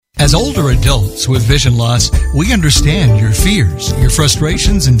As older adults with vision loss, we understand your fears, your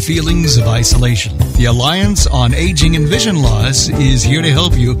frustrations, and feelings of isolation. The Alliance on Aging and Vision Loss is here to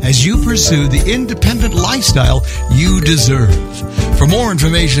help you as you pursue the independent lifestyle you deserve. For more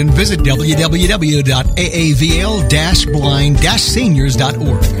information, visit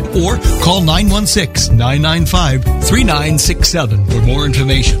www.aavl-blind-seniors.org or call 916-995-3967 for more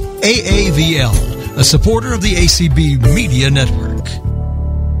information. AAVL, a supporter of the ACB Media Network.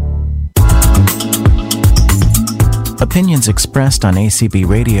 Opinions expressed on ACB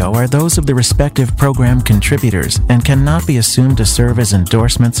Radio are those of the respective program contributors and cannot be assumed to serve as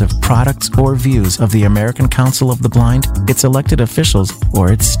endorsements of products or views of the American Council of the Blind, its elected officials,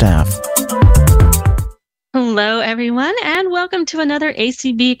 or its staff. Hello, everyone, and welcome to another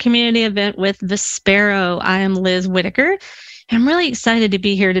ACB community event with Vispero. I am Liz Whitaker. I'm really excited to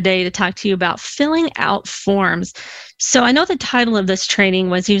be here today to talk to you about filling out forms. So I know the title of this training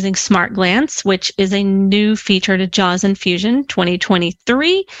was using Smart Glance, which is a new feature to JAWS Infusion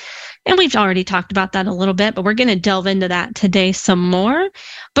 2023. And we've already talked about that a little bit, but we're going to delve into that today some more.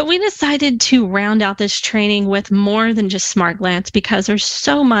 But we decided to round out this training with more than just Smart Glance because there's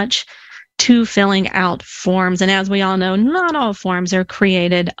so much to filling out forms. And as we all know, not all forms are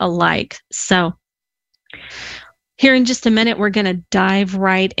created alike. So here in just a minute, we're going to dive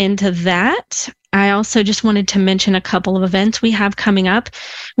right into that. I also just wanted to mention a couple of events we have coming up.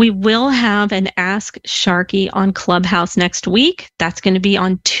 We will have an Ask Sharky on Clubhouse next week. That's going to be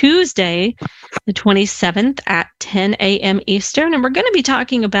on Tuesday, the 27th at 10 a.m. Eastern. And we're going to be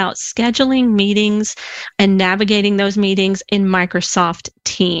talking about scheduling meetings and navigating those meetings in Microsoft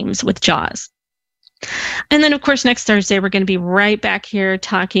Teams with JAWS. And then, of course, next Thursday, we're going to be right back here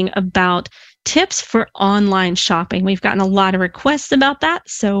talking about tips for online shopping. We've gotten a lot of requests about that,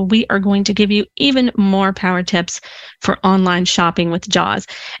 so we are going to give you even more power tips for online shopping with JAWS.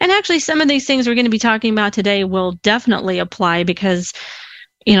 And actually, some of these things we're going to be talking about today will definitely apply because,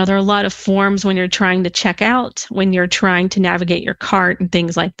 you know, there are a lot of forms when you're trying to check out, when you're trying to navigate your cart and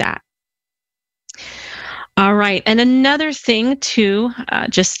things like that. All right. And another thing to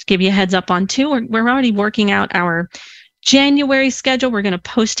just give you a heads up on too, we're already working out our January schedule. We're going to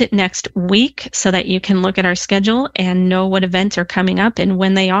post it next week so that you can look at our schedule and know what events are coming up and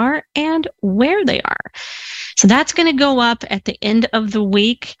when they are and where they are. So that's going to go up at the end of the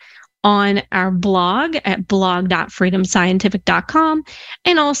week on our blog at blog.freedomscientific.com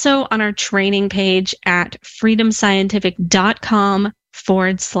and also on our training page at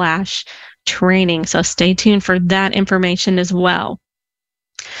freedomscientific.com/training. So stay tuned for that information as well.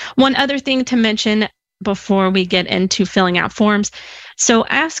 One other thing to mention before we get into filling out forms. So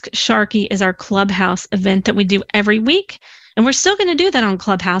Ask Sharky is our Clubhouse event that we do every week. And we're still going to do that on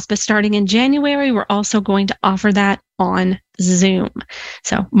Clubhouse, but starting in January, we're also going to offer that on Zoom.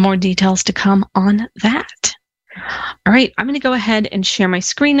 So more details to come on that. All right, I'm going to go ahead and share my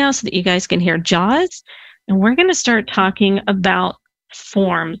screen now so that you guys can hear JAWS. And we're going to start talking about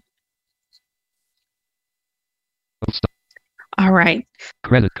forms. All right.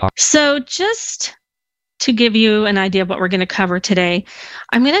 Credit card. So just to give you an idea of what we're going to cover today,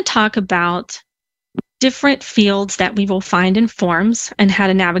 I'm going to talk about different fields that we will find in forms and how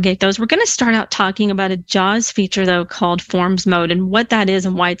to navigate those. We're going to start out talking about a JAWS feature, though, called Forms Mode and what that is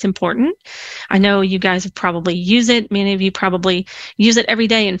and why it's important. I know you guys have probably used it. Many of you probably use it every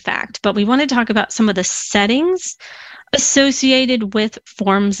day, in fact. But we want to talk about some of the settings associated with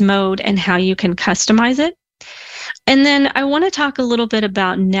Forms Mode and how you can customize it. And then I want to talk a little bit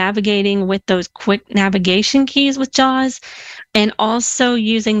about navigating with those quick navigation keys with JAWS and also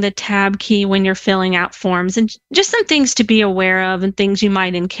using the tab key when you're filling out forms and just some things to be aware of and things you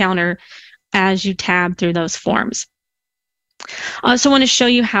might encounter as you tab through those forms. I also want to show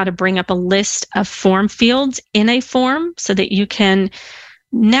you how to bring up a list of form fields in a form so that you can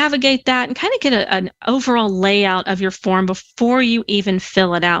navigate that and kind of get an overall layout of your form before you even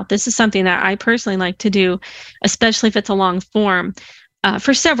fill it out. This is something that I personally like to do, especially if it's a long form,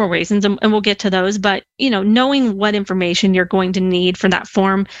 for several reasons, and we'll get to those. But, you know, knowing what information you're going to need for that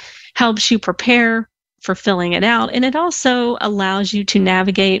form helps you prepare for filling it out, and it also allows you to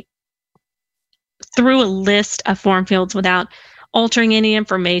navigate through a list of form fields without altering any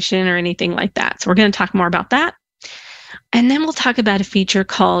information or anything like that. So we're going to talk more about that. And then we'll talk about a feature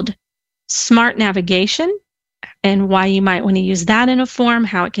called Smart Navigation and why you might want to use that in a form,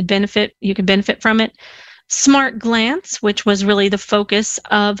 how it could benefit, you can benefit from it. Smart Glance, which was really the focus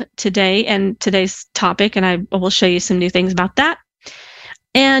of today and today's topic, and I will show you some new things about that.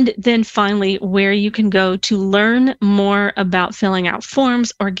 And then finally, where you can go to learn more about filling out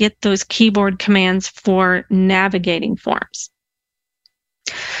forms or get those keyboard commands for navigating forms.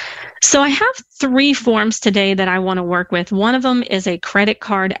 So I have 3 forms today that I want to work with. One of them is a credit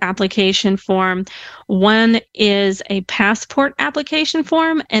card application form. One is a passport application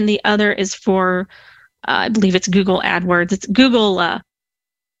form, and the other is for, I believe it's Google AdWords. It's Google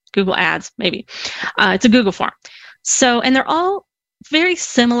Ads, maybe. It's a Google form. So, and they're all very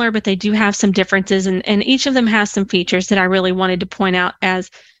similar, but they do have some differences, and each of them has some features that I really wanted to point out as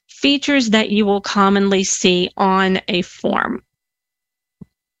features that you will commonly see on a form.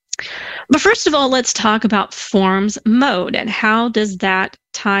 But first of all, let's talk about forms mode and how does that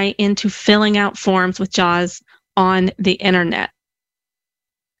tie into filling out forms with JAWS on the internet.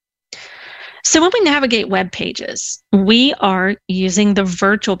 So when we navigate web pages, we are using the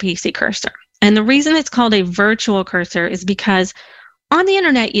virtual PC cursor. And the reason it's called a virtual cursor is because on the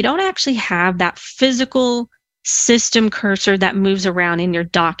internet, you don't actually have that physical system cursor that moves around in your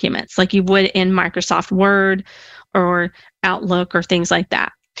documents like you would in Microsoft Word or Outlook or things like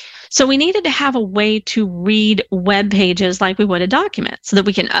that. So we needed to have a way to read web pages like we would a document so that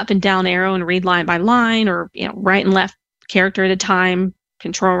we can up and down arrow and read line by line, or right and left character at a time,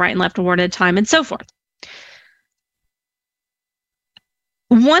 control right and left word at a time, and so forth.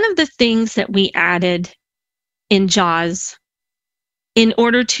 One of the things that we added in JAWS in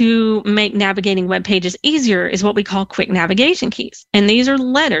order to make navigating web pages easier is what we call quick navigation keys. And these are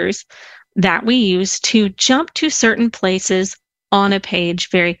letters that we use to jump to certain places on a page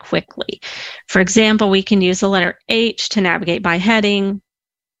very quickly. For example, we can use the letter H to navigate by heading,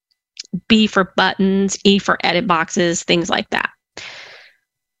 B for buttons, E for edit boxes, things like that.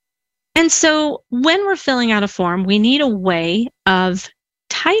 And so when we're filling out a form, we need a way of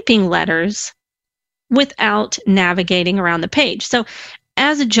typing letters without navigating around the page. So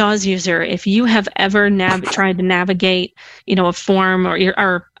as a JAWS user, if you have ever tried to navigate, a form or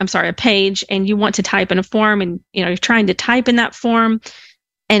a page, and you want to type in a form, and you're trying to type in that form,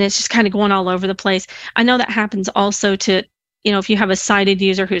 and it's just kind of going all over the place. I know that happens also to, if you have a sighted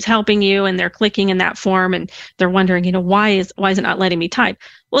user who's helping you and they're clicking in that form and they're wondering, why is it not letting me type?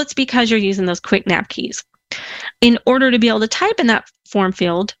 Well, it's because you're using those quick nav keys. In order to be able to type in that form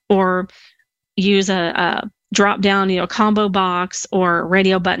field or use a drop down, combo box or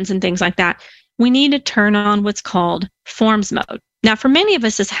radio buttons and things like that, we need to turn on what's called forms mode. Now, for many of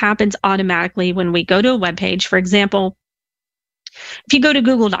us, this happens automatically when we go to a web page. For example, if you go to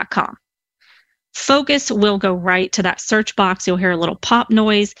google.com, focus will go right to that search box. You'll hear a little pop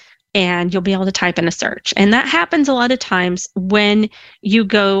noise and you'll be able to type in a search. And that happens a lot of times when you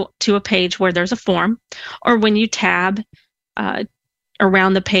go to a page where there's a form, or when you tab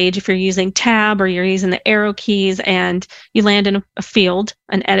around the page, if you're using tab or you're using the arrow keys and you land in a field,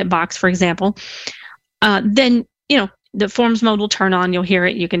 an edit box, for example, then, the forms mode will turn on. You'll hear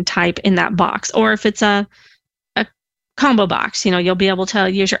it. You can type in that box. Or if it's a combo box, you'll be able to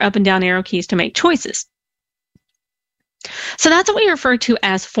use your up and down arrow keys to make choices. So that's what we refer to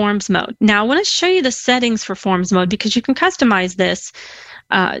as forms mode. Now, I want to show you the settings for forms mode because you can customize this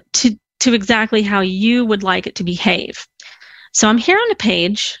to exactly how you would like it to behave. So I'm here on the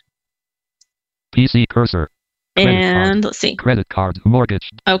page. PC cursor. And let's see. Credit card, mortgage.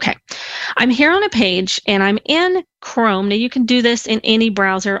 Okay. I'm here on a page and I'm in Chrome. Now you can do this in any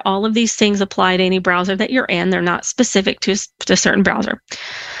browser. All of these things apply to any browser that you're in. They're not specific to a certain browser.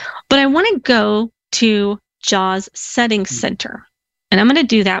 But I want to go to JAWS Settings Center. And I'm going to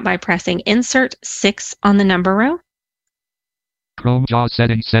do that by pressing Insert 6 on the number row. Chrome JAWS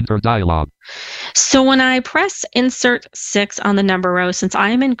Settings Center dialog. So when I press Insert 6 on the number row, since I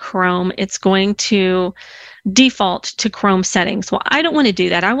am in Chrome, it's going to default to Chrome settings. Well, I don't want to do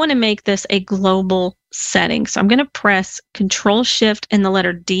that. I want to make this a global setting. So I'm going to press Control-Shift and the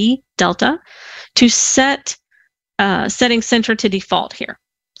letter D, Delta, to set Settings Center to default here.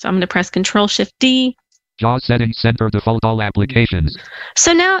 So I'm going to press Control-Shift-D. JAWS Settings Center default all applications.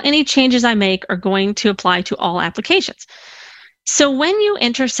 So now any changes I make are going to apply to all applications. So when you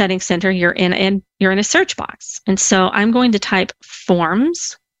enter Settings Center, you're in a search box. And so I'm going to type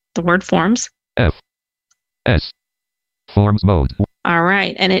forms, the word forms. F-S. Forms mode. All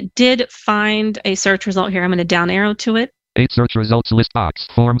right. And it did find a search result here. I'm going to down arrow to it. 8 search results list box,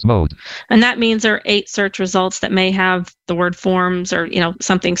 forms mode. And that means there are 8 search results that may have the word forms or,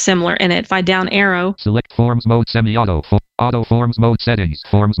 something similar in it. If I down arrow. Select forms mode semi-auto. Auto forms mode settings,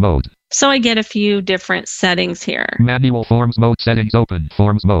 forms mode. So I get a few different settings here. Manual forms mode settings open,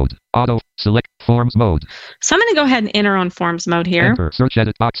 forms mode. Auto, select forms mode. So I'm going to go ahead and enter on forms mode here. Enter, search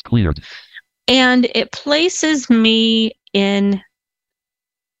edit box cleared. And it places me in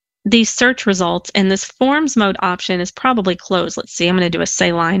these search results, and this forms mode option is probably closed. Let's see, I'm going to do a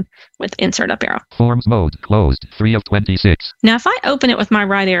say line with insert up arrow. Forms mode closed, 3 of 26. Now, if I open it with my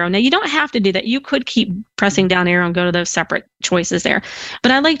right arrow, now you don't have to do that. You could keep pressing down arrow and go to those separate choices there.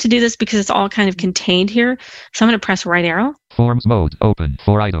 But I like to do this because it's all kind of contained here. So I'm going to press right arrow. Forms mode open,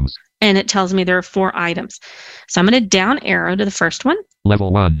 4 items. And it tells me there are 4 items. So I'm going to down arrow to the first one.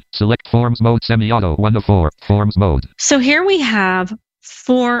 Level 1, select forms mode semi-auto, 1 of 4, forms mode. So here we have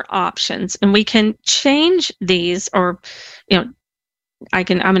 4 options, and we can change these, or, I'm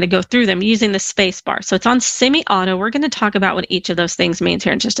going to go through them using the space bar. So it's on semi-auto. We're going to talk about what each of those things means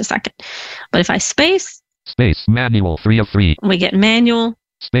here in just a second. But if I space manual, 3 of 3. We get manual.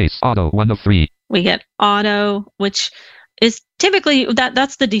 Space auto, 1 of 3. We get auto, which is typically,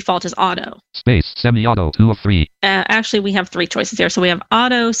 that's the default is auto. Space semi-auto, 2 of 3. Actually, we have 3 choices here. So we have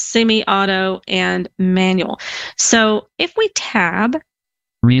auto, semi-auto, and manual. So if we tab,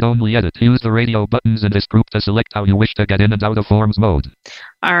 read only edit, use the radio buttons in this group to select how you wish to get in and out of forms mode.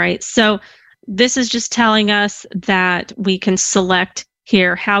 All right. So this is just telling us that we can select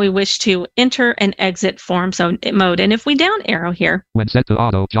here how we wish to enter and exit forms mode. And if we down arrow here, when set to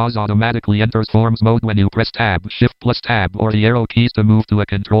auto, JAWS automatically enters forms mode when you press tab, shift plus tab, or the arrow keys to move to a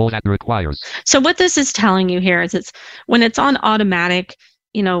control that requires. So what this is telling you here is when it's on automatic,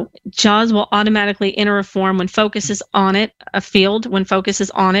 JAWS will automatically enter a form when focus is on it, a field when focus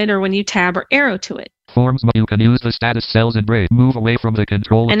is on it, or when you tab or arrow to it. Forms mode, you can use the status cells and brave, move away from the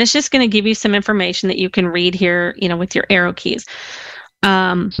control. And it's just going to give you some information that you can read here, with your arrow keys.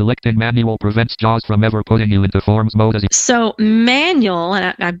 Selecting manual prevents JAWS from ever putting you into forms mode. So manual,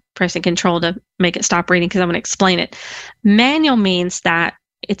 and I'm pressing control to make it stop reading because I'm going to explain it. Manual means that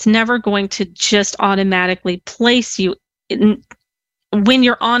it's never going to just automatically place you in. When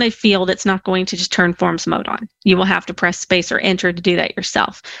you're on a field, it's not going to just turn forms mode on. You will have to press space or enter to do that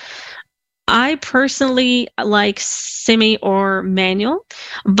yourself. I personally like semi or manual,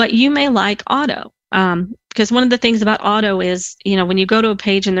 but you may like auto. Because one of the things about auto is, when you go to a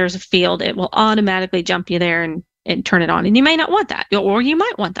page and there's a field, it will automatically jump you there and turn it on. And you may not want that, or you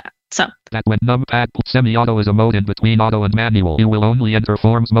might want that. So that when numpad semi-auto is a mode in between auto and manual, you will only enter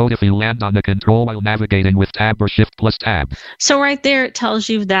forms mode if you land on the control while navigating with tab or shift plus tab. So right there, it tells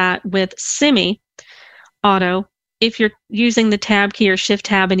you that with semi-auto, if you're using the tab key or shift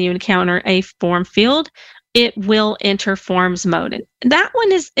tab and you encounter a form field, it will enter forms mode. And that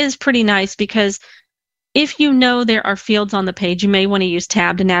one is pretty nice because if you know there are fields on the page, you may want to use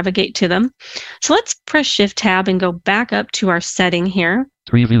tab to navigate to them. So let's press shift tab and go back up to our setting here.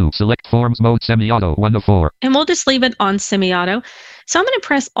 Preview, select forms mode semi-auto, 1 of 4. And we'll just leave it on semi-auto. So I'm going to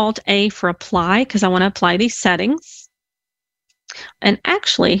press Alt-A for apply because I want to apply these settings. And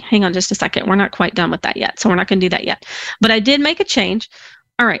actually, hang on just a second. We're not quite done with that yet. So we're not going to do that yet. But I did make a change.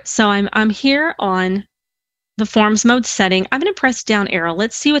 All right. So I'm here on the forms mode setting. I'm going to press down arrow.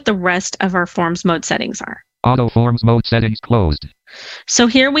 Let's see what the rest of our forms mode settings are. Auto forms mode settings closed. So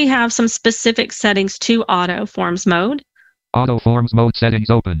here we have some specific settings to auto forms mode. Auto forms mode settings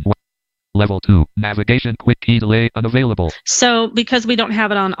open. Level 2, navigation quick key delay unavailable. So because we don't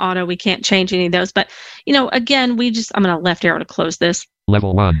have it on auto, we can't change any of those. But, again, I'm going to left arrow to close this.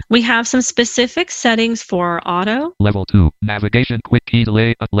 Level 1. We have some specific settings for auto. Level 2, navigation quick key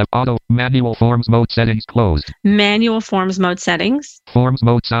delay auto, manual forms mode settings closed. Manual forms mode settings. Forms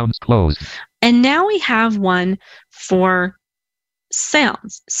mode sounds closed. And now we have one for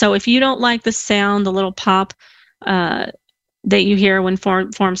sounds. So if you don't like the sound, the little pop that you hear when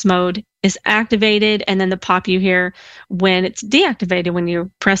forms mode is activated, and then the pop you hear when it's deactivated, when you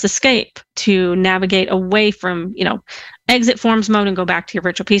press escape to navigate away from, exit forms mode and go back to your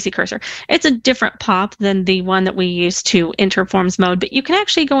virtual PC cursor. It's a different pop than the one that we use to enter forms mode, but you can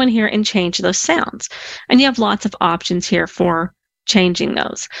actually go in here and change those sounds. And you have lots of options here for changing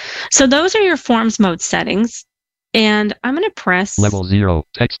those. So those are your forms mode settings. And I'm going to press level 0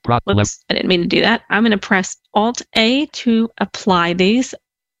 text prop. Whoops, I didn't mean to do that. I'm going to press Alt-A to apply these.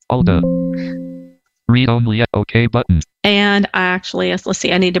 Alt-A. Read only OK button. And let's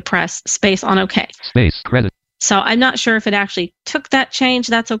see, I need to press space on OK. Space credit. So I'm not sure if it actually took that change.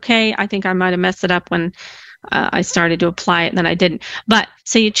 That's okay. I think I might have messed it up when I started to apply it and then I didn't. But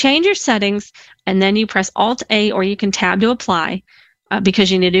so you change your settings and then you press Alt-A, or you can tab to apply.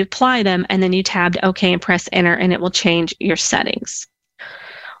 Because you need to apply them, and then you tab to OK and press enter, and it will change your settings.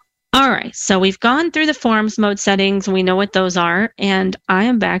 All right, so we've gone through the forms mode settings. We know what those are, and I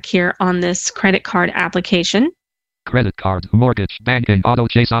am back here on this credit card application. Credit card, mortgage, banking, auto,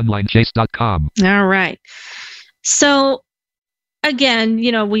 Chase, online, chase.com. All right. So again,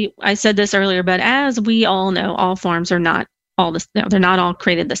 I said this earlier, but as we all know, all forms are not they're not all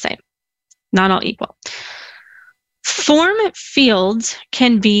created the same, not all equal. Form fields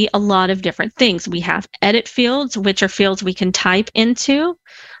can be a lot of different things. We have edit fields, which are fields we can type into,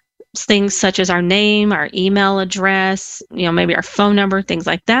 things such as our name, our email address, maybe our phone number, things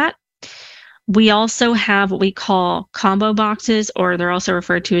like that. We also have what we call combo boxes, or they're also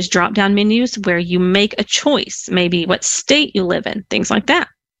referred to as drop-down menus, where you make a choice, maybe what state you live in, things like that.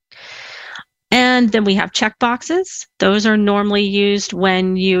 And then we have checkboxes. Those are normally used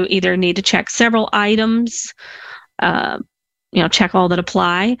when you either need to check several items, check all that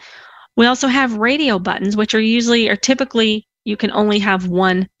apply. We also have radio buttons, which are typically you can only have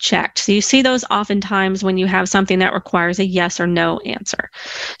one checked. So you see those oftentimes when you have something that requires a yes or no answer.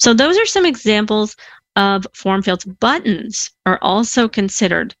 So those are some examples of form fields. Buttons are also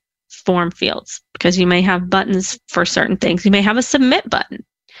considered form fields because you may have buttons for certain things. You may have a submit button.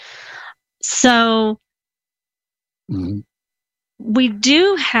 So we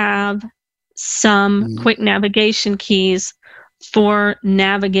do have some quick navigation keys for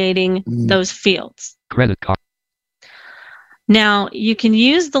navigating those fields. Credit card. Now, you can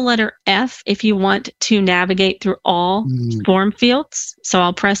use the letter F if you want to navigate through all form fields. So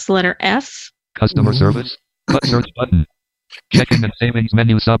I'll press the letter F. Customer service. Search button. Checking and savings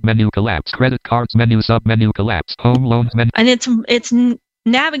menu, sub-menu collapse. Credit cards menu, sub-menu collapse. Home loans menu. And it's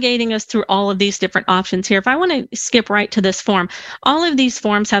navigating us through all of these different options here. If I want to skip right to this form, all of these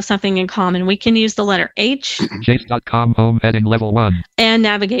forms have something in common. We can use the letter H. Chase.com home heading level 1. And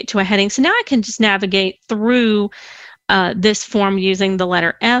navigate to a heading. So now I can just navigate through this form using the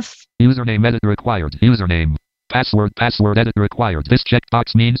letter F. Username edit required. Username. Password edit required. This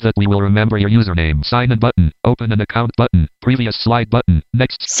checkbox means that we will remember your username. Sign in button. Open an account button. Previous slide button.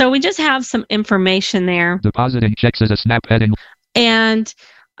 Next. So we just have some information there. Depositing checks as a snap heading. And,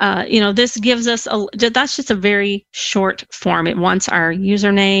 this gives us that's just a very short form. It wants our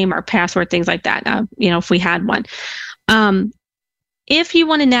username, our password, things like that. If we had one. If you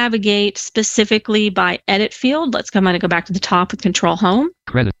want to navigate specifically by edit field, I'm going to go back to the top with Control Home.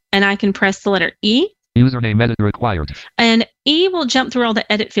 Credit. And I can press the letter E. Username edit required. And E will jump through all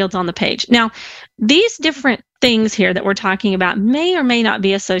the edit fields on the page. Now, these different things here that we're talking about may or may not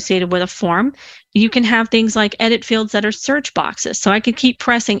be associated with a form. You can have things like edit fields that are search boxes. So I could keep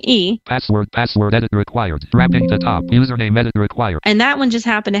pressing E. Password edit required. Wrapping the top. Username edit required. And that one just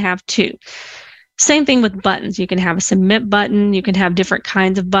happened to have 2. Same thing with buttons. You can have a submit button. You can have different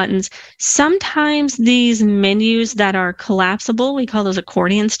kinds of buttons. Sometimes these menus that are collapsible, we call those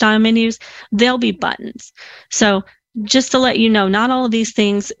accordion style menus, they'll be buttons. So just to let you know, not all of these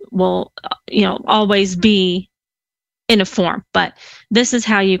things will, always be in a form, but this is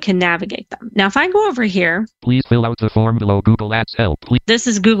how you can navigate them. Now, if I go over here. Please fill out the form below. Google Ads help. Please. This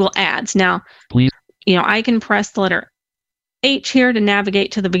is Google Ads. Now, please. I can press the letter H here to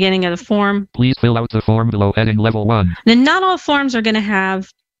navigate to the beginning of the form. Please fill out the form below heading level 1. Now, not all forms are going to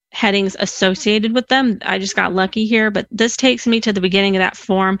have headings associated with them. I just got lucky here, but this takes me to the beginning of that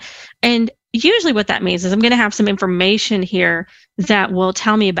form. And usually what that means is I'm going to have some information here that will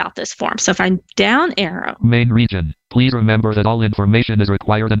tell me about this form. So if I down arrow. Main region. Please remember that all information is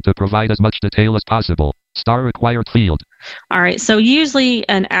required and to provide as much detail as possible. Star required field. All right. So usually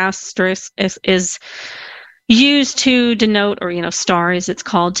an asterisk is used to denote, or star as it's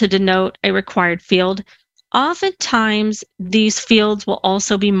called, to denote a required field. Oftentimes, these fields will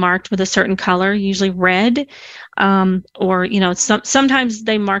also be marked with a certain color, usually red, or sometimes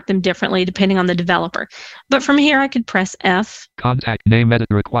they mark them differently depending on the developer. But from here, I could press F. Contact name edit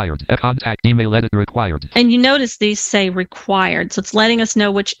required. Contact email edit required. And you notice these say required, so it's letting us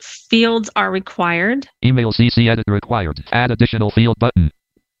know which fields are required. Email CC edit required. Add additional field button.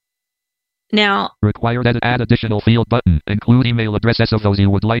 Now, required edit, add additional field button. Include email addresses of those you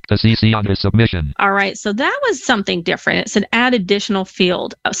would like to CC on his submission. All right, so that was something different. It said add additional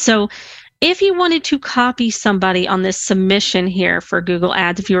field. So if you wanted to copy somebody on this submission here for Google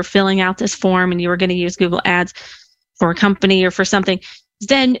Ads, if you were filling out this form and you were going to use Google Ads for a company or for something,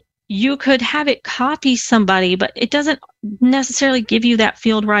 then you could have it copy somebody, but it doesn't necessarily give you that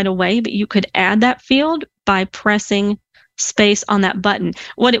field right away, but you could add that field by pressing space on that button.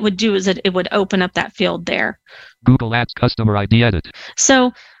 What it would do is it would open up that field there. Google Ads customer ID edit.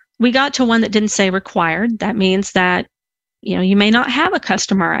 So we got to one that didn't say required. That means that you may not have a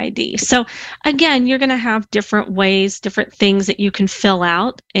customer ID. So again, you're going to have different ways, different things that you can fill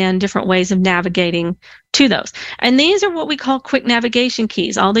out and different ways of navigating to those. And these are what we call quick navigation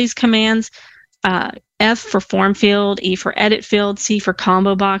keys. All these commands, F for form field, E for edit field, C for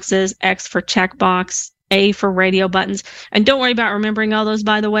combo boxes, X for checkbox, A for radio buttons. And don't worry about remembering all those,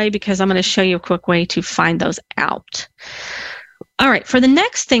 by the way, because I'm going to show you a quick way to find those out. All right, for the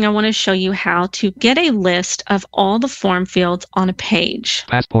next thing, I want to show you how to get a list of all the form fields on a page.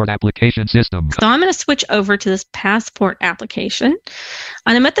 Passport application system. So I'm going to switch over to this passport application.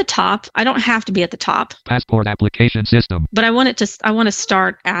 And I'm at the top. I don't have to be at the top. Passport application system. But I want to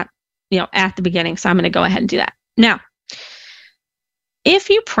start at the beginning. So I'm going to go ahead and do that. Now, if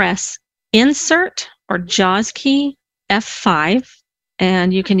you press Insert or JAWS key, F5,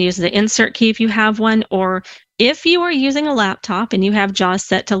 and you can use the Insert key if you have one, or if you are using a laptop and you have JAWS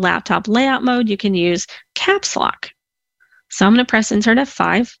set to laptop layout mode, you can use Caps Lock. So I'm going to press Insert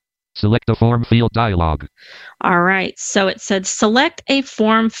F5. Select a form field dialog. All right, so it said select a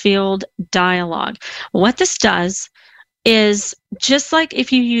form field dialog. What this does is just like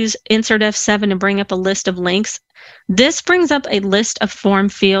if you use Insert F7 to bring up a list of links, this brings up a list of form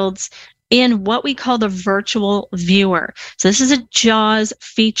fields in what we call the virtual viewer. So this is a JAWS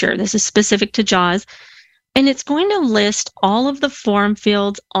feature. This is specific to JAWS. And it's going to list all of the form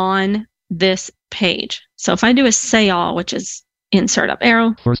fields on this page. So if I do a say all, which is insert up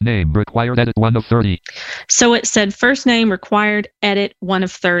arrow. First name, required edit 1 of 30. So it said first name, required edit 1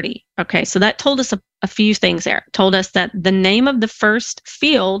 of 30. Okay, so that told us a few things there. It told us that the name of the first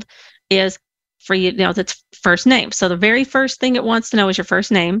field is for that's first name. So the very first thing it wants to know is your first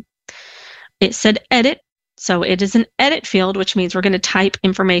name. It said edit. So it is an edit field, which means we're going to type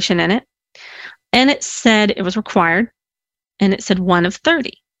information in it. And it said it was required. And it said 1 of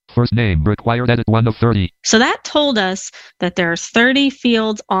 30. First name, required edit 1 of 30. So that told us that there's 30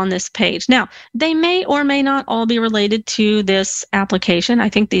 fields on this page. Now, they may or may not all be related to this application. I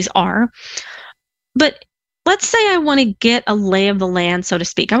think these are. But let's say I want to get a lay of the land, so to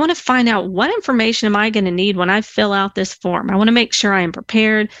speak. I want to find out what information am I going to need when I fill out this form. I want to make sure I am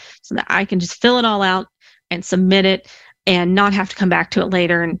prepared so that I can just fill it all out and submit it and not have to come back to it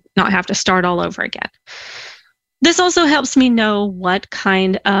later and not have to start all over again. This also helps me know what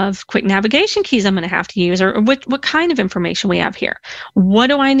kind of quick navigation keys I'm going to have to use, or what kind of information we have here. What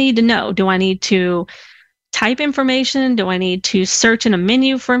do I need to know? Do I need to type information? Do I need to search in a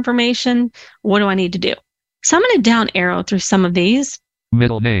menu for information? What do I need to do? So I'm going to down arrow through some of these.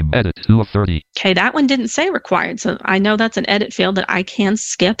 Middle name, edit 2 of 30. Okay, that one didn't say required, so I know that's an edit field that I can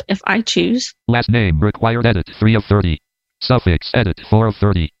skip if I choose. Last name, required edit 3 of 30. Suffix, edit 4 of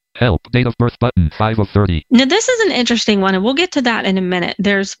 30. Help, date of birth button 5 of 30. Now this is an interesting one, and we'll get to that in a minute.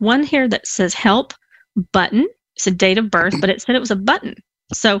 There's one here that says help button. It's a date of birth, but it said it was a button.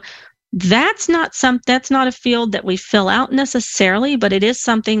 So that's not a field that we fill out necessarily, but it is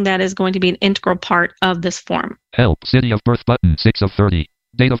something that is going to be an integral part of this form. Help, city of birth button 6 of 30.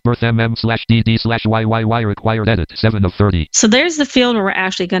 Date of birth mm/dd/YYY required edit 7 of 30. So there's the field where we're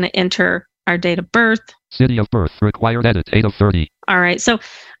actually going to enter our date of birth. City of birth required edit 8 of 30. All right, so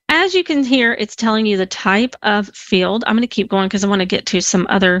as you can hear, it's telling you the type of field. I'm going to keep going because I want to get to some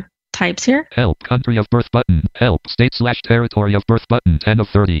other types here. Help, country of birth button. Help, state/territory of birth button 10 of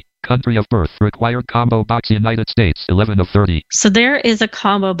 30. Country of birth required combo box United States 11 of 30. So there is a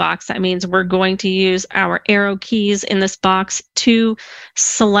combo box. That means we're going to use our arrow keys in this box to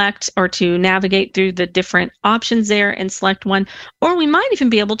select or to navigate through the different options there and select one. Or we might even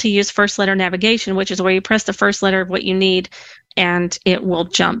be able to use first letter navigation, which is where you press the first letter of what you need and it will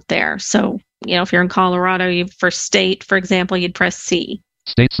jump there. So, if you're in Colorado, for state, for example, you'd press C.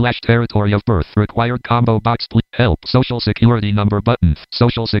 State/territory of birth required combo box. Please help, social security number button.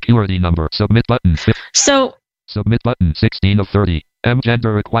 Social security number. Submit button. So submit button 16 of 30.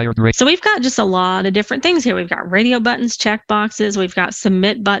 Gender required rate. So we've got just a lot of different things here. We've got radio buttons, check boxes. We've got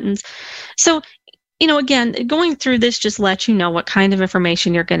submit buttons. So, again, going through this just lets you know what kind of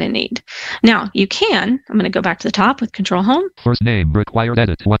information you're going to need. Now, I'm going to go back to the top with Control Home. First name required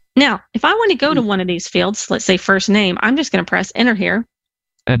edit 1. Now, if I want to go to one of these fields, let's say first name, I'm just going to press enter here.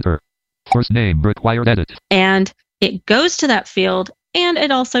 Enter. First name required edit. And it goes to that field, and it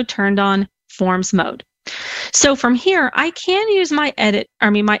also turned on forms mode. So from here, I can use my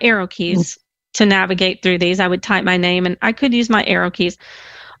arrow keys to navigate through these. I would type my name, and I could use my arrow keys,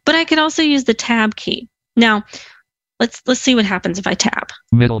 but I could also use the tab key. Now, let's see what happens if I tab.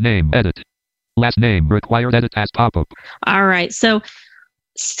 Middle name edit. Last name required edit as pop-up. All right, so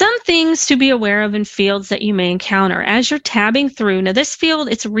some things to be aware of in fields that you may encounter as you're tabbing through. Now, this field,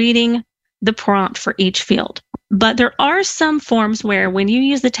 it's reading the prompt for each field. But there are some forms where when you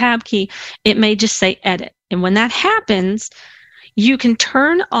use the tab key, it may just say edit. And when that happens, you can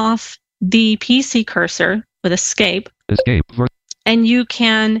turn off the PC cursor with escape. Escape. And you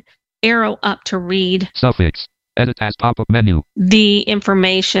can arrow up to read. Suffix. Edit as pop-up menu. the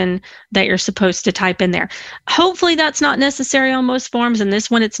information that you're supposed to type in there. Hopefully that's not necessary on most forms, and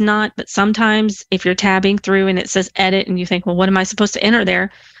this one it's not, but sometimes if you're tabbing through and it says edit and you think, well, what am I supposed to enter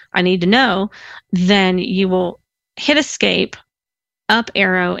there? I need to know. Then you will hit escape, up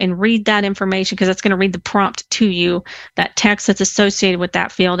arrow, and read that information, because that's going to read the prompt to you, that text that's associated with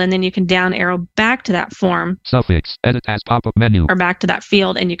that field, and then you can down arrow back to that form Suffix. Edit as pop-up menu. or back to that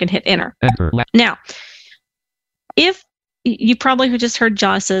field, and you can hit enter. Enter. Now, if you probably just heard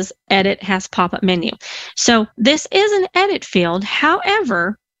Jaws says edit has pop-up menu. So this is an edit field.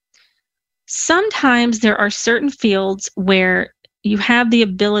 However, sometimes there are certain fields where you have the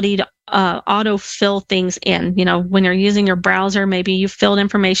ability to auto-fill things in. You know, when you're using your browser, maybe you filled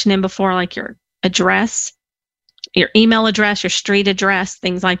information in before, like your address, your email address, your street address,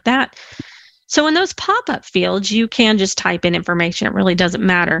 things like that. So in those pop-up fields, you can just type in information. It really doesn't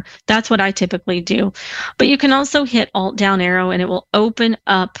matter. That's what I typically do. But you can also hit Alt down arrow, and it will open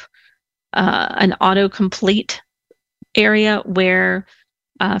up an autocomplete area where,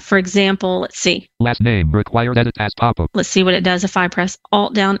 for example, let's see. Last name required. Edit as pop-up. Let's see what it does if I press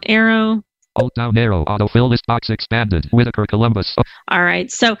Alt down arrow. Alt down arrow. Autofill list box expanded. Whitaker Columbus. All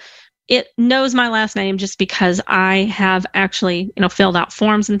right. So it knows my last name just because I have actually, filled out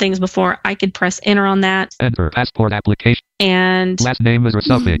forms and things before. I could press enter on that. Enter passport application. And Last name is a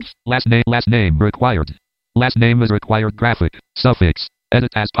suffix. Last name required. Last name is required graphic. Suffix.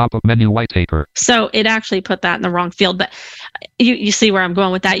 Edit as pop-up menu Whitaker. so it actually put that in the wrong field, but you see where I'm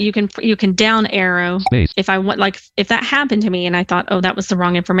going with that. You can down arrow. Space. If I want, like, if that happened to me and I thought, oh, that was the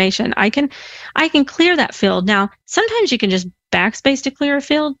wrong information, I can clear that field. Now, sometimes you can just backspace to clear a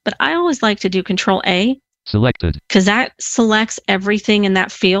field, but I always like to do Control A, Selected. because that selects everything in that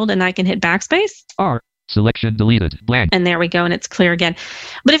field, and I can hit backspace, R. Selection deleted. Blank. and there we go, and it's clear again.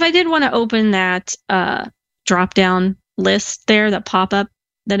 But if I did want to open that drop-down list there, that pop-up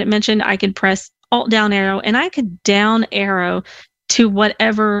that it mentioned, I could press Alt down arrow, and I could down arrow to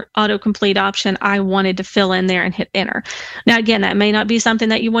whatever autocomplete option I wanted to fill in there and hit enter. Now, again, that may not be something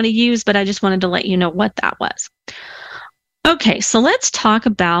that you want to use, but I just wanted to let you know what that was. Okay, so let's talk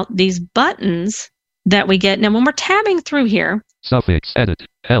about these buttons that we get. Now, when we're tabbing through here, Suffix. Edit.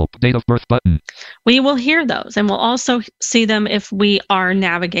 Help. Date of birth button. we will hear those, and we'll also see them if we are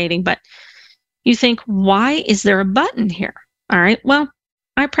navigating. But you think, why is there a button here? All right, well,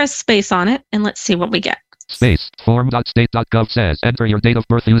 I press space on it, and let's see what we get. Space. Form.state.gov says enter your date of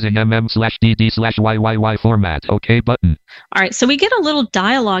birth using mm/dd/YYY format. OK button. All right, so we get a little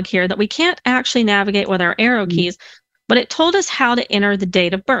dialogue here that we can't actually navigate with our arrow keys, but it told us how to enter the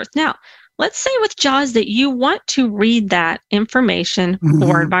date of birth. Now, let's say with JAWS that you want to read that information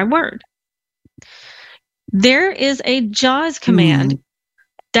word by word. There is a JAWS command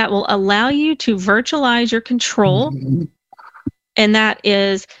that will allow you to virtualize your control, and that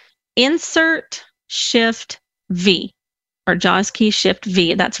is Insert Shift V, or JAWS key Shift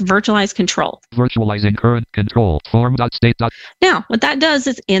V. That's virtualize control. Virtualizing current control. Form.state. Now, what that does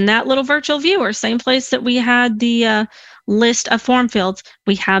is in that little virtual viewer, same place that we had the list of form fields,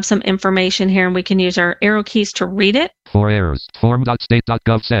 we have some information here, and we can use our arrow keys to read it. 4 errors.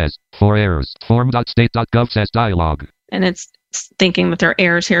 Form.state.gov says 4 errors. Form.state.gov says dialog. And it's thinking that there are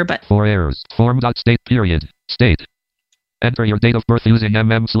errors here, but 4 errors. Form.state period. State. Enter your date of birth using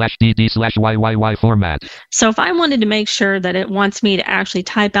mm/dd/YYY format. so if I wanted to make sure that it wants me to actually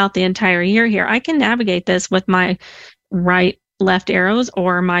type out the entire year here, I can navigate this with my right, left arrows,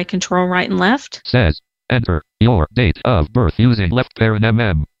 or my control right and left. Says enter your date of birth using left parent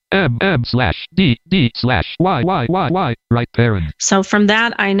mm/dd/YYYY right parent. So from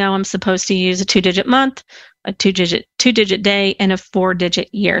that, I know I'm supposed to use a 2-digit month, a two-digit day, and a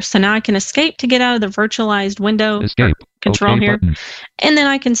 4-digit year. So now I can escape to get out of the virtualized window. Escape. Control OK here. button. And then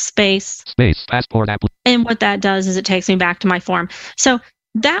I can space. Space. Passport app. And what that does is it takes me back to my form. So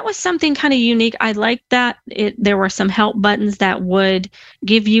that was something kind of unique. I liked that. There were some help buttons that would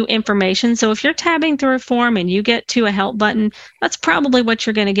give you information. So if you're tabbing through a form and you get to a help button, that's probably what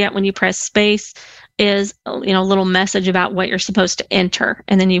you're going to get when you press space, is a little message about what you're supposed to enter.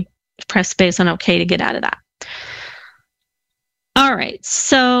 And then you press space on OK to get out of that. All right.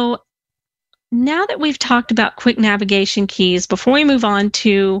 So now that we've talked about quick navigation keys, before we move on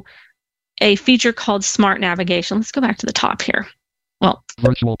to a feature called Smart Navigation, let's go back to the top here. Well,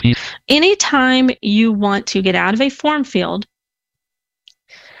 Virtual piece. anytime you want to get out of a form field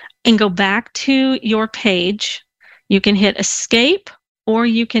and go back to your page, you can hit escape, or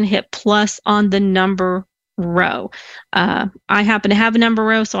you can hit plus on the number row. I happen to have a number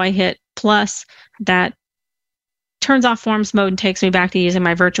row, so I hit plus. That turns off forms mode and takes me back to using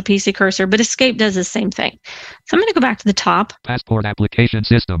my virtual PC cursor, but Escape does the same thing. So I'm going to go back to the top. Passport application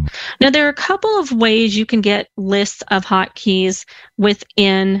system. Now, there are a couple of ways you can get lists of hotkeys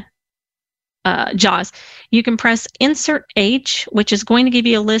within JAWS. You can press Insert H, which is going to give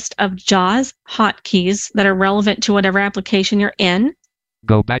you a list of JAWS hotkeys that are relevant to whatever application you're in.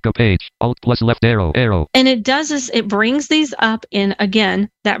 Go back a page. Alt plus left arrow. And it does this, it brings these up in, again,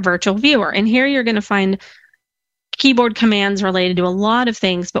 that virtual viewer. And here you're going to find keyboard commands related to a lot of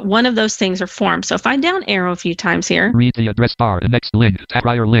things, but one of those things are forms. So if I down arrow a few times here. Read the address bar. The next link. Tap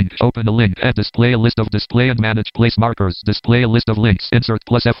prior link. Open a link. Display a list of display and manage place markers. Display a list of links. Insert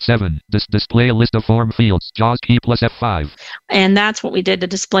plus F7. Display a list of form fields. JAWS key plus F5. And that's what we did to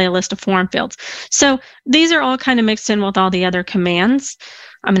display a list of form fields. So these are all kind of mixed in with all the other commands.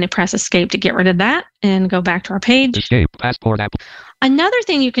 I'm going to press Escape to get rid of that and go back to our page. Escape. Passport app. Another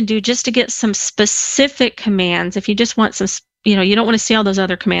thing you can do just to get some specific commands, if you just want some, you don't want to see all those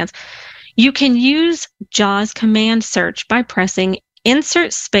other commands, you can use JAWS command search by pressing Insert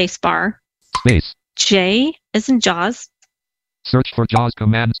Spacebar. Space. J as in JAWS. Search for JAWS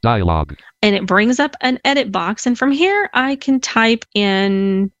commands dialog. And it brings up an edit box. And from here, I can type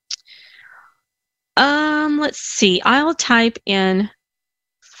in, let's see, I'll type in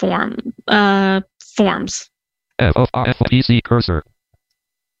forms. PC cursor.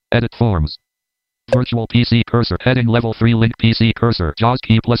 Edit forms. Virtual PC cursor. Heading level 3 link PC cursor. JAWS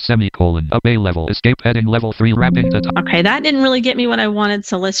key plus semicolon. Up A level. Escape heading level 3 wrapping to top. Okay, that didn't really get me what I wanted,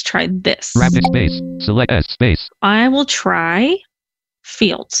 so let's try this. Wrapping space. Select S space. I will try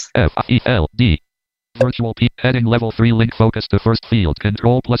fields. FELD. Virtual P. Heading level 3 link. Focus to first field.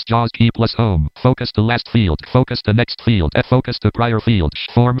 Control plus JAWS key plus home. Focus to last field. Focus to next field. Focus to prior field.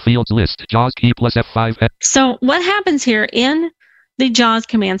 Form fields list. JAWS key plus F5. So what happens here in the JAWS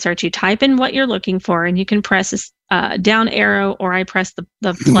command search, you type in what you're looking for, and you can press down arrow, or I press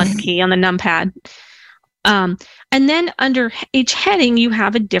the plus key on the numpad. And then under each heading, you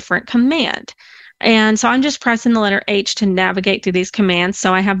have a different command. And so I'm just pressing the letter H to navigate through these commands.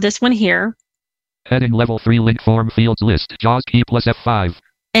 So I have this one here. Heading level 3 link form fields list. JAWS key plus F5.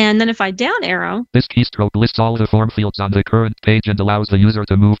 And then if I down arrow, this keystroke lists all the form fields on the current page and allows the user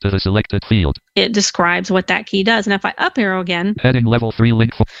to move to the selected field. It describes what that key does. And if I up arrow again, heading level 3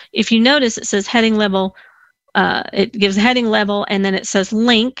 link. If you notice, it says heading level. It gives heading level, and then it says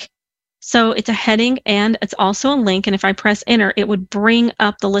link. So it's a heading and it's also a link. And if I press enter, it would bring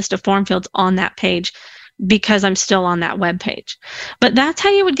up the list of form fields on that page, because I'm still on that web page. But that's how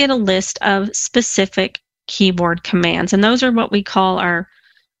you would get a list of specific keyboard commands. And those are what we call our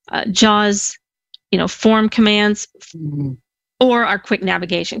JAWS, form commands, or our quick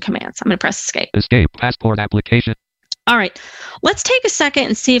navigation commands. I'm going to press Escape. Escape. Passport application. All right. Let's take a second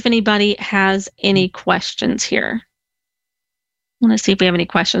and see if anybody has any questions here. Let's see if we have any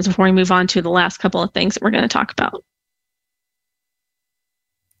questions before we move on to the last couple of things that we're going to talk about.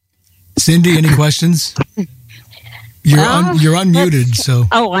 Cindy, any questions? You're unmuted, so.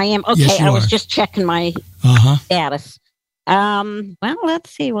 Oh, I am. Okay, yes, I was just checking my status. Well, let's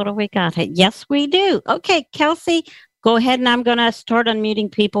see. What do we got? Yes, we do. Okay, Kelsey, go ahead, and I'm going to start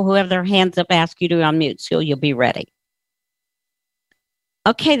unmuting people who have their hands up. Ask you to unmute, so you'll be ready.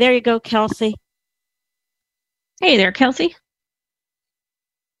 Okay, there you go, Kelsey. Hey there, Kelsey.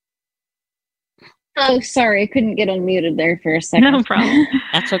 Oh, sorry, I couldn't get unmuted there for a second. No problem.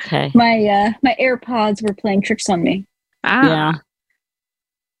 That's okay. My AirPods were playing tricks on me. Yeah.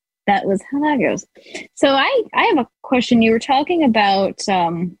 That was how that goes. So I have a question. You were talking about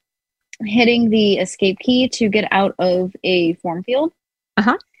hitting the escape key to get out of a form field.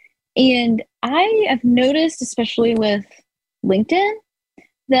 Uh-huh. And I have noticed, especially with LinkedIn,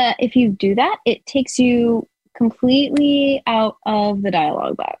 that if you do that, it takes you completely out of the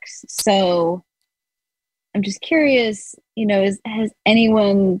dialog box. So I'm just curious, has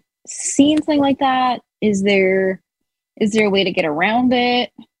anyone seen something like that? Is there a way to get around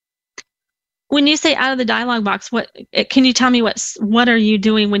it? When you say out of the dialog box, can you tell me what are you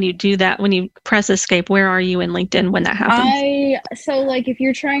doing when you do that? When you press escape, where are you in LinkedIn when that happens? So if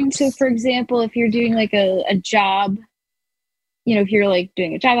you're trying to, for example, if you're doing like a job, if you're like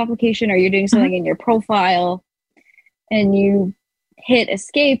doing a job application or you're doing something in your profile and you hit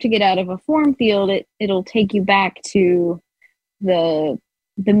escape to get out of a form field, it'll take you back to the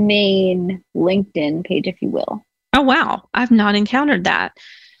main LinkedIn page, if you will. Oh, wow. I've not encountered that.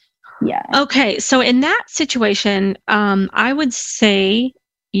 Yeah. Okay. So in that situation, I would say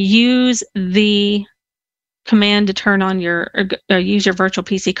use the command to turn on use your virtual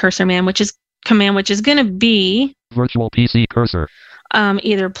PC cursor command, which is going to be virtual PC cursor.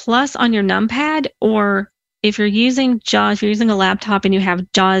 Either plus on your numpad or if you're using JAWS, if you're using a laptop and you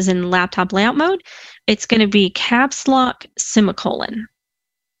have JAWS in laptop layout mode, it's going to be caps lock semicolon.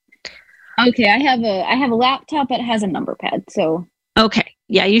 Okay, I have a laptop that has a number pad, so. Okay,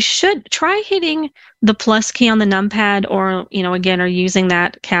 yeah, you should try hitting the plus key on the numpad, or again, or using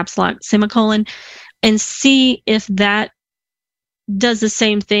that caps lock semicolon, and see if that does the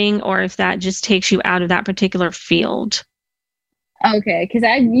same thing, or if that just takes you out of that particular field. Okay, because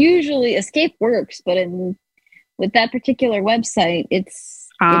I usually escape works, but with that particular website, it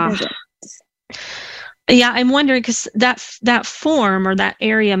doesn't. Yeah, I'm wondering because that form or that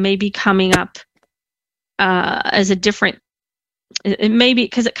area may be coming up as a different. It may be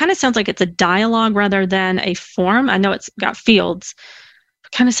because it kind of sounds like it's a dialogue rather than a form. I know it's got fields.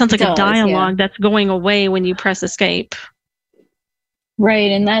 It kind of sounds like a dialogue that's going away when you press escape.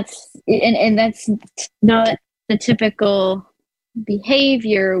 Right, and that's not the typical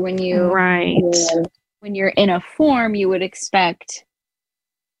behavior when you're in a form. You would expect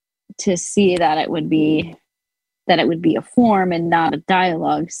to see that it would be a form and not a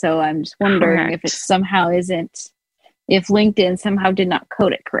dialogue. So I'm just wondering if it somehow isn't. If LinkedIn somehow did not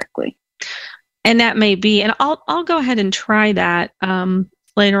code it correctly. And that may be, and I'll go ahead and try that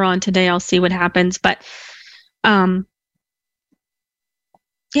later on today. I'll see what happens. But yeah,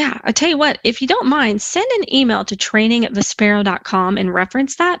 I tell you what, if you don't mind, send an email to training@vispero.com and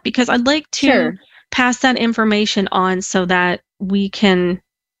reference that, because I'd like to pass that information on so that we can,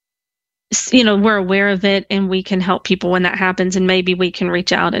 we're aware of it and we can help people when that happens, and maybe we can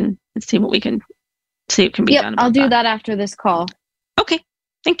reach out and see what we can see it can be done. I'll do that after this call. Okay.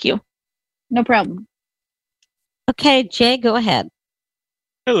 Thank you. No problem. Okay, Jay, go ahead.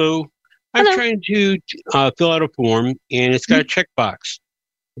 Hello. I'm trying to fill out a form, and it's got a checkbox,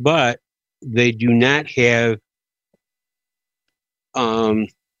 but they do not have it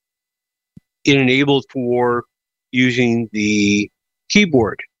enabled for using the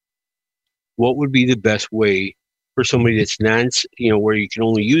keyboard. What would be the best way for somebody that's where you can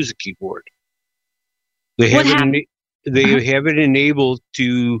only use a keyboard? They have it enabled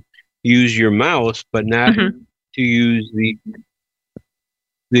to use your mouse, but not to use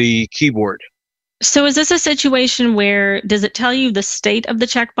the keyboard. So is this a situation where, does it tell you the state of the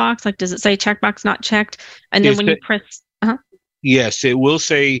checkbox? Like, does it say checkbox not checked? And then when you press... Yes, it will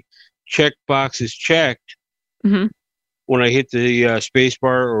say checkbox is checked when I hit the space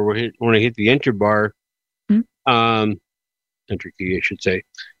bar, or when I hit the enter bar. Enter key, I should say.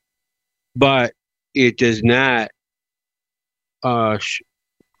 But it does not, for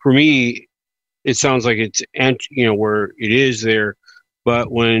me, it sounds like it's, where it is there, but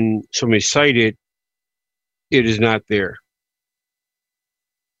when somebody cited, it is not there.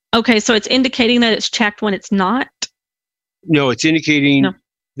 Okay, so it's indicating that it's checked when it's not? No, it's indicating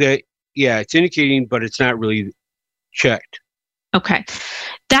that, it's indicating, but it's not really checked. Okay.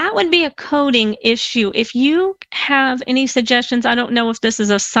 That would be a coding issue. If you have any suggestions, I don't know if this is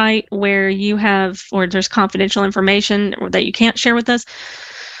a site where you have, or there's confidential information or that you can't share with us,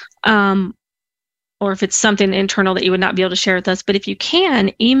 or if it's something internal that you would not be able to share with us. But if you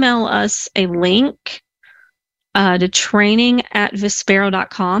can, email us a link to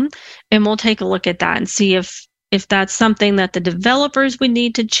training@vispero.com, and we'll take a look at that and see if that's something that the developers would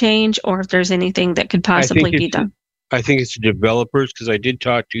need to change, or if there's anything that could possibly be done. I think it's the developers, because I did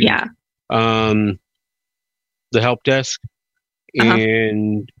talk to the help desk,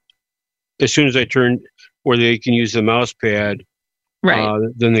 and as soon as I turned where they can use the mouse pad,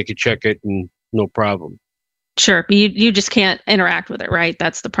 then they could check it and no problem. Sure. You just can't interact with it, right?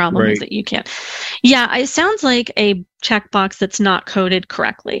 That's the problem, is that you can't. Yeah, it sounds like a checkbox that's not coded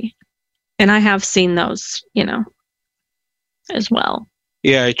correctly. And I have seen those, as well.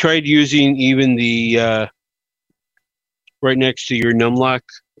 Yeah, I tried using even the right next to your numlock.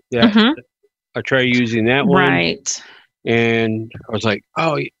 I tried using that one. Right. And I was like,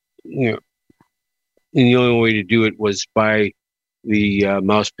 and the only way to do it was by the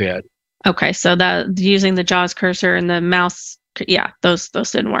mouse pad. Okay, so that using the JAWS cursor and the mouse, those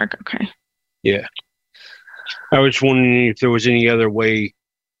didn't work. Okay. Yeah. I was wondering if there was any other way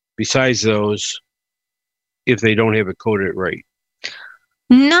besides those, if they don't have it coded right.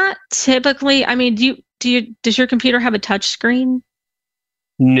 Not typically. I mean, does your computer have a touch screen?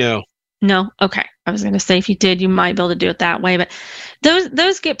 No. No? Okay. I was going to say, if you did, you might be able to do it that way. But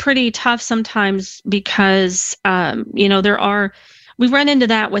those get pretty tough sometimes because, we run into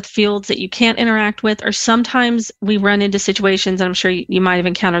that with fields that you can't interact with, or sometimes we run into situations, and I'm sure you might have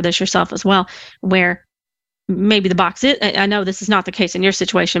encountered this yourself as well, where maybe the box is, I know this is not the case in your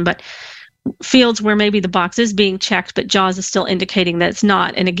situation, but fields where maybe the box is being checked, but JAWS is still indicating that it's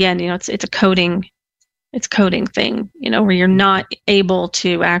not. And again, it's a coding its coding thing, where you're not able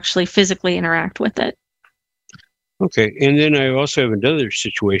to actually physically interact with it. Okay. And then I also have another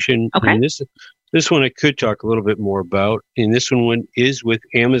situation. Okay. And this one I could talk a little bit more about. And this one is with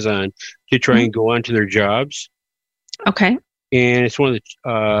Amazon to try and go onto their jobs. Okay. And it's one of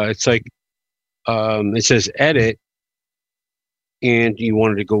the, it's like, it says edit, and you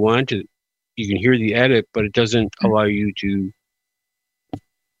wanted to go on to, you can hear the edit, but it doesn't allow you to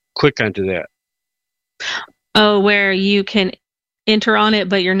click onto that. Oh, where you can enter on it,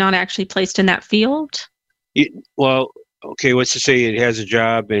 but you're not actually placed in that field? Well, okay, let's just say it has a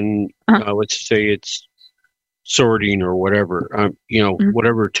job, and let's just say it's sorting or whatever,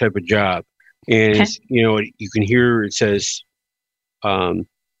 whatever type of job. And, okay. You can hear it says,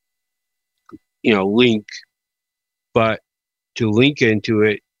 link, but to link into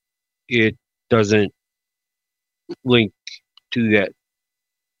it, it doesn't link to that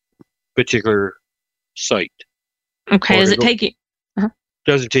particular site. Okay, does it take you?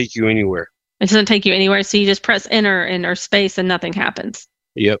 Doesn't take you anywhere. It doesn't take you anywhere, so you just press enter in or space and nothing happens.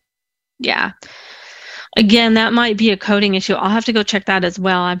 Yep. Yeah. Again, that might be a coding issue. I'll have to go check that as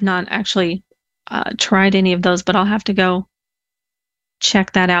well. I've not actually tried any of those, but I'll have to go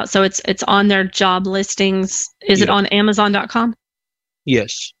check that out. So it's on their job listings. Is it on Amazon.com?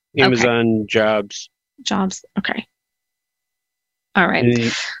 Yes. Amazon jobs. Jobs. Okay. All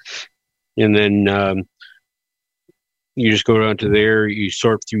right. And then you just go down to there, you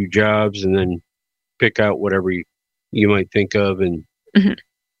sort through jobs, and then pick out whatever you might think of, and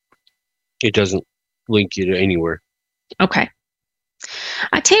it doesn't link you to anywhere. Okay.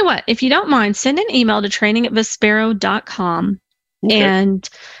 I tell you what, if you don't mind, send an email to training@vispero.com and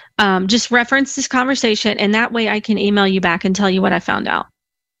just reference this conversation, and that way I can email you back and tell you what I found out.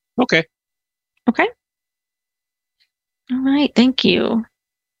 Okay. Okay. All right. Thank you.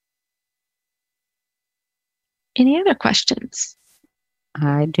 Any other questions?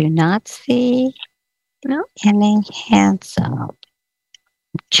 I do not see any hands up.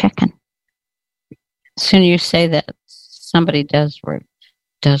 I'm checking. As soon as you say that, somebody does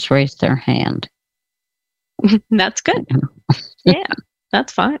raise their hand. That's good. Yeah,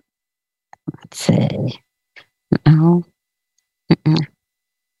 that's fine. Let's see. No.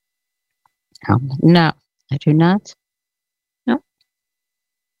 No, I do not. No.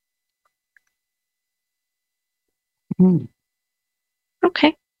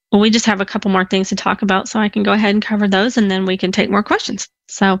 Okay. Well, we just have a couple more things to talk about, so I can go ahead and cover those, and then we can take more questions.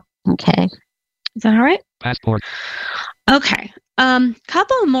 So, okay. Is that all right? Passport. Okay.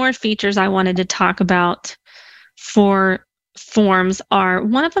 Couple more features I wanted to talk about for forms are,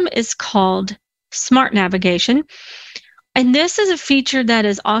 one of them is called Smart Navigation. And this is a feature that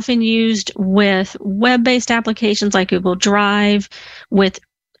is often used with web-based applications like Google Drive, with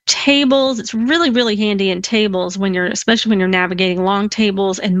tables. It's really, really handy in tables especially when you're navigating long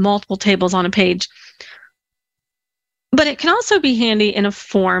tables and multiple tables on a page. But it can also be handy in a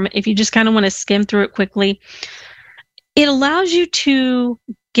form if you just kind of want to skim through it quickly. It allows you to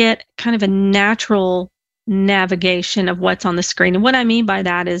get kind of a natural navigation of what's on the screen. And what I mean by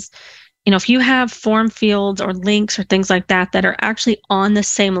that is, if you have form fields or links or things like that that are actually on the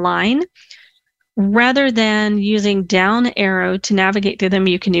same line, rather than using down arrow to navigate through them,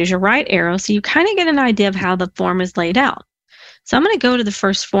 you can use your right arrow. So you kind of get an idea of how the form is laid out. So I'm going to go to the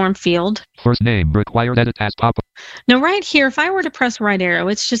first form field. First name, required edit as pop-up. Now right here, if I were to press right arrow,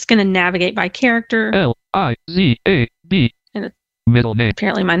 it's just going to navigate by character. L-I-Z-A-B. And middle name.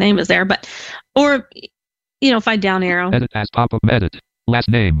 Apparently my name is there, or if I down arrow. Edit as pop-up, edit. Last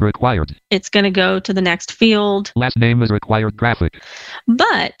name required. It's going to go to the next field. Last name is required graphic.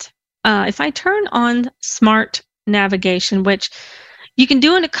 But if I turn on Smart Navigation, which you can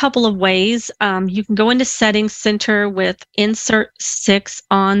do in a couple of ways. You can go into Settings Center with Insert 6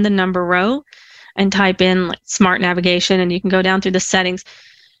 on the number row and type in like Smart Navigation, and you can go down through the settings.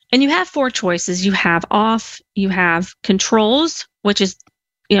 And you have 4 choices. You have Off, you have Controls, which is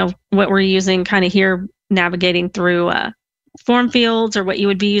what we're using kind of here, navigating through form fields, or what you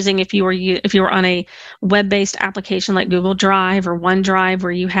would be using if you were on a web-based application like Google Drive or OneDrive,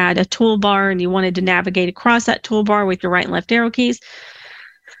 where you had a toolbar and you wanted to navigate across that toolbar with your right and left arrow keys.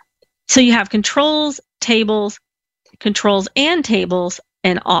 So you have controls, controls and tables,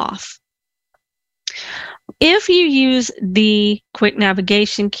 and off. If you use the quick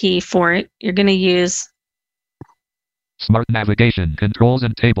navigation key for it, you're going to use Smart Navigation, controls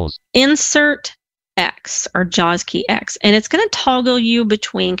and tables. Insert X, or JAWS key X, and it's going to toggle you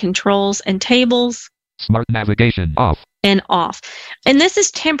between controls and tables. Smart Navigation off. And off. And this is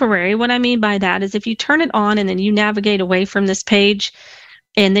temporary. What I mean by that is if you turn it on and then you navigate away from this page,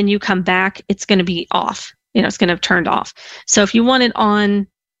 and then you come back, it's going to be off. It's going to have turned off. So if you want it on,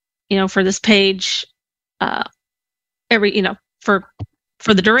 for this page, for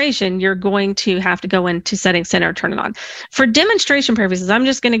the duration, you're going to have to go into Settings Center and turn it on. For demonstration purposes, I'm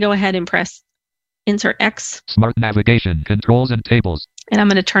just going to go ahead and press Insert X. Smart navigation, controls and tables. And I'm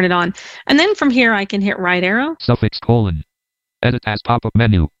going to turn it on. And then from here, I can hit right arrow. Suffix colon. Edit as pop-up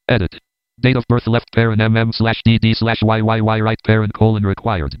menu. Edit. Date of birth left parent mm/dd/YYY right parent colon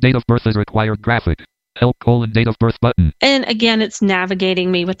required. Date of birth is required graphic. Help colon date of birth button. And again, it's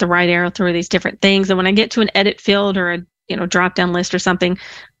navigating me with the right arrow through these different things. And when I get to an edit field or a drop down list or something,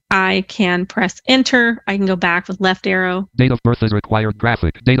 I can press enter. I can go back with left arrow. Date of birth is required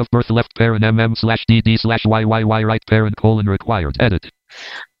graphic. Date of birth left parent mm/dd/YYY right parent colon required. Edit.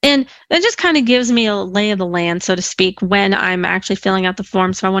 And that just kind of gives me a lay of the land, so to speak, when I'm actually filling out the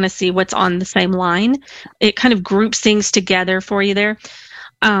form. So I want to see what's on the same line. It kind of groups things together for you there.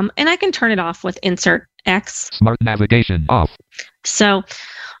 And I can turn it off with Insert X. Smart navigation off. So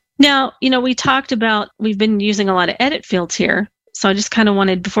now, we talked about, we've been using a lot of edit fields here. So I just kind of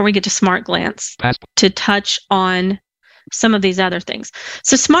wanted, before we get to Smart Glance, to touch on some of these other things.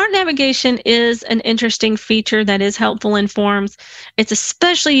 So Smart Navigation is an interesting feature that is helpful in forms. It's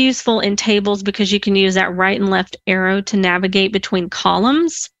especially useful in tables because you can use that right and left arrow to navigate between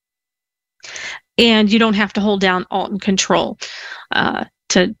columns. And you don't have to hold down Alt and Control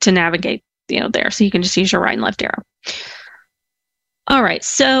to navigate, there. So you can just use your right and left arrow. All right,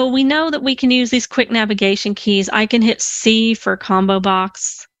 so we know that we can use these quick navigation keys. I can hit C for combo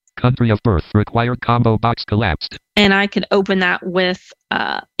box. Country of birth, required combo box collapsed. And I could open that with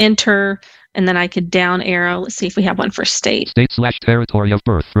enter, and then I could down arrow. Let's see if we have one for state. State/territory of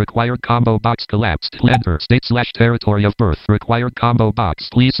birth, required combo box collapsed. Enter. State/territory of birth, required combo box.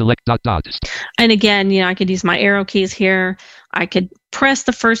 Please select ... And again, I could use my arrow keys here. I could press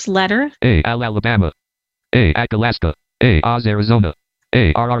the first letter. A, Alabama. A, Alaska. A, Oz, Arizona.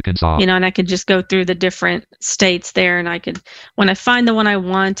 A, R, Arkansas. And I could just go through the different states there, and I could, when I find the one I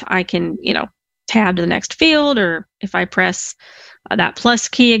want, I can, tab to the next field, or if I press that plus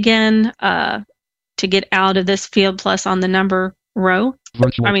key again to get out of this field, plus on the number row.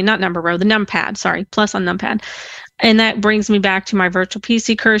 Not number row, the numpad, sorry, plus on numpad. And that brings me back to my virtual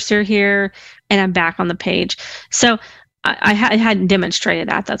PC cursor here, and I'm back on the page. So I hadn't demonstrated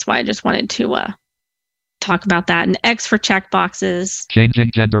that. That's why I just wanted to talk about that. And X for checkboxes.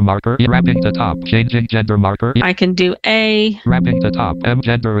 Changing gender marker. Wrapping to top. Changing gender marker. I can do A. Wrapping to top. M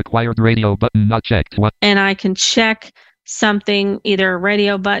gender required radio button not checked. What? And I can check something, either a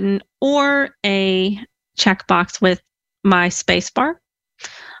radio button or a checkbox with my spacebar.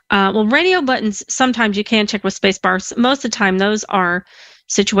 Well, radio buttons, sometimes you can check with spacebars. Most of the time, those are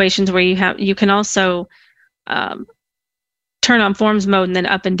situations where you can also turn on forms mode and then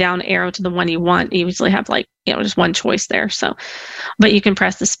up and down arrow to the one you want. You usually have just one choice there. So, but you can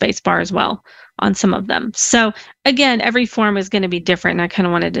press the space bar as well on some of them. So again, every form is going to be different. And I kind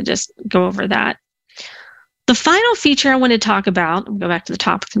of wanted to just go over that. The final feature I want to talk about, I'll go back to the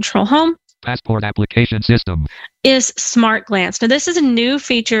top of Control Home. Passport application system. Is Smart Glance. Now this is a new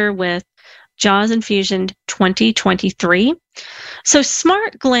feature with JAWS and Fusion 2023. So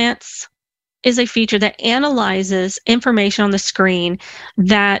Smart Glance is a feature that analyzes information on the screen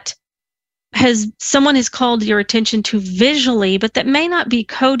that someone has called your attention to visually, but that may not be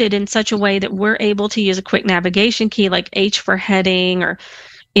coded in such a way that we're able to use a quick navigation key like H for heading, or,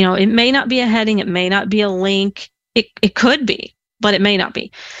 it may not be a heading, it may not be a link. It could be, but it may not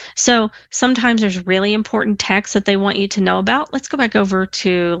be. So sometimes there's really important text that they want you to know about. Let's go back over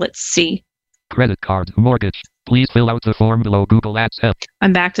to, let's see. Credit card, mortgage. Please fill out the form below Google Ads help.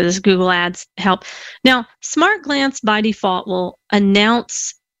 I'm back to this Google Ads help. Now, Smart Glance by default will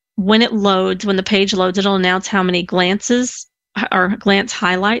announce when it loads, when the page loads, it'll announce how many glances, or glance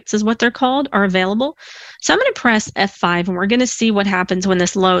highlights is what they're called, are available. So I'm going to press F5, and we're going to see what happens when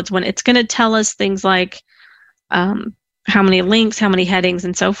this loads, when it's going to tell us things like how many links, how many headings,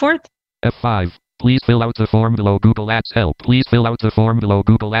 and so forth. F5. Please fill out the form below Google Ads help. Please fill out the form below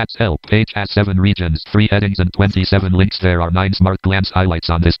Google Ads help. Page has 7 regions, 3 headings, and 27 links. There are 9 Smart Glance highlights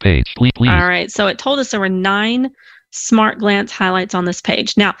on this page. Please. All right. So it told us there were 9 Smart Glance highlights on this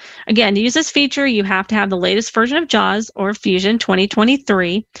page. Now, again, to use this feature, you have to have the latest version of JAWS or Fusion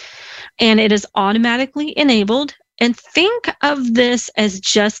 2023, and it is automatically enabled. And think of this as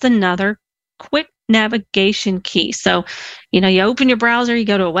just another quick navigation key. So, you open your browser, you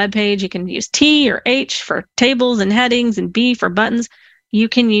go to a web page, you can use T or H for tables and headings, and B for buttons. You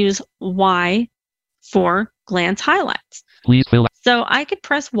can use Y for glance highlights. Please fill out. So I could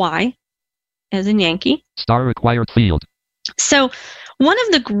press Y as in Yankee. Star required field. So one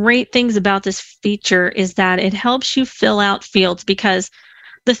of the great things about this feature is that it helps you fill out fields, because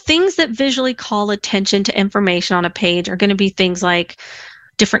the things that visually call attention to information on a page are going to be things like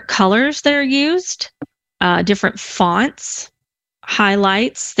different colors that are used, different fonts,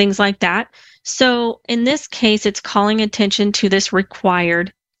 highlights, things like that. So in this case, it's calling attention to this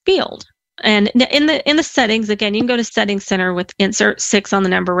required field. And in the settings, again, you can go to Settings Center with Insert 6 on the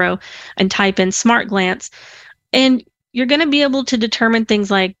number row and type in Smart Glance, and you're going to be able to determine things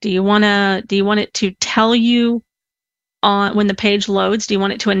like, do you want it to tell you on when the page loads? Do you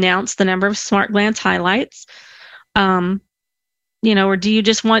want it to announce the number of Smart Glance highlights? Or do you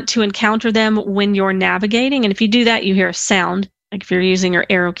just want to encounter them when you're navigating? And if you do that, you hear a sound, like if you're using your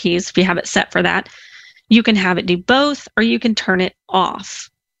arrow keys, if you have it set for that. You can have it do both, or you can turn it off.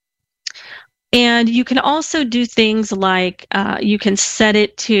 And you can also do things like you can set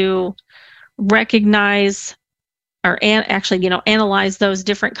it to recognize or analyze those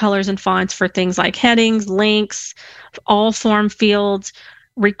different colors and fonts for things like headings, links, all form fields,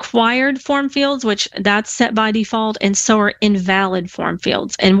 required form fields, which that's set by default, and so are invalid form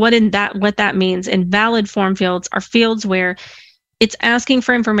fields. And what that means, invalid form fields are fields where it's asking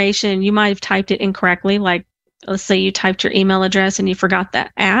for information. You might have typed it incorrectly, like let's say you typed your email address and you forgot the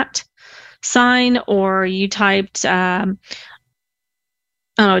 @ sign, or you typed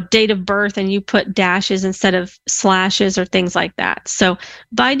date of birth and you put dashes instead of slashes or things like that. So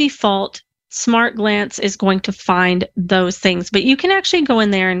by default, Smart Glance is going to find those things, but you can actually go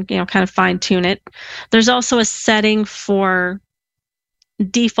in there and kind of fine tune it. There's also a setting for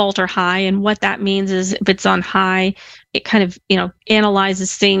default or high, and what that means is if it's on high, it kind of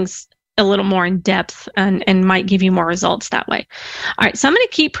analyzes things a little more in depth and might give you more results that way. All right, so I'm going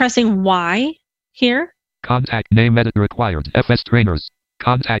to keep pressing Y here. Contact name edit required. FS Trainers.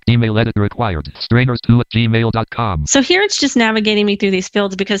 Contact email edit required. Strainers2@gmail.com. So here it's just navigating me through these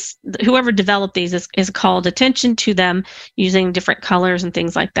fields, because whoever developed these is called attention to them using different colors and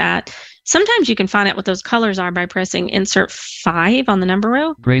things like that. Sometimes you can find out what those colors are by pressing Insert 5 on the number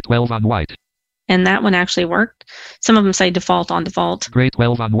row. Gray 12 on white. And that one actually worked. Some of them say default on default. Gray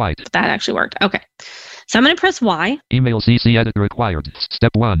 12 on white. That actually worked. Okay. So I'm going to press Y. Email CC edit required.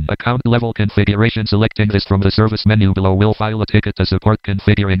 Step 1. Account level configuration. Selecting this from the service menu below will file a ticket to support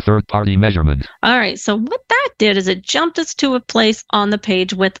configuring third-party measurement. All right. So what that did is it jumped us to a place on the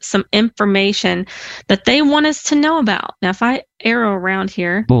page with some information that they want us to know about. Now, if I arrow around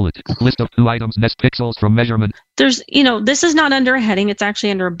here. Bullet. List of 2 items. Nest pixels from measurement. There's, this is not under a heading. It's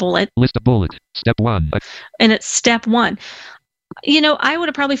actually under a bullet. List of bullet. Step 1. And it's step 1. I would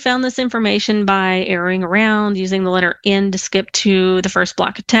have probably found this information by arrowing around, using the letter N to skip to the first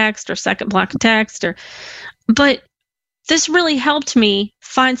block of text or second block of text, but this really helped me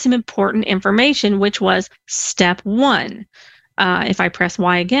find some important information, which was step 1. If I press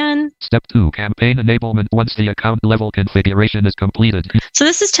Y again. Step 2, campaign enablement once the account level configuration is completed. So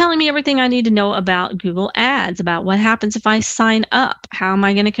this is telling me everything I need to know about Google Ads, about what happens if I sign up. How am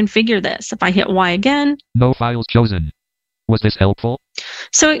I going to configure this? If I hit Y again. No files chosen. Was this helpful?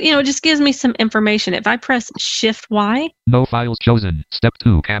 So, it just gives me some information. If I press Shift Y. No files chosen. Step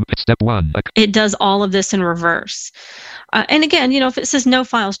 2, Step 1. It does all of this in reverse. And again, if it says no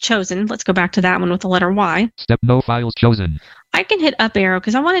files chosen, let's go back to that one with the letter Y. Step no files chosen. I can hit up arrow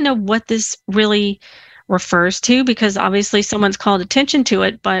because I want to know what this really refers to, because obviously someone's called attention to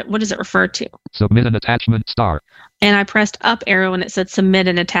it, but what does it refer to? Submit an attachment star. And I pressed up arrow and it said submit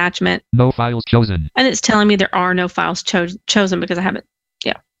an attachment. No files chosen. And it's telling me there are no files chosen because I haven't,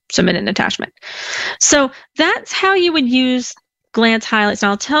 submitted an attachment. So that's how you would use Glance Highlights. And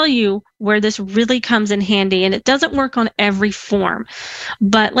I'll tell you where this really comes in handy, and it doesn't work on every form.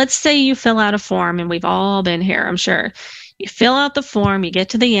 But let's say you fill out a form, and we've all been here, I'm sure. You fill out the form, you get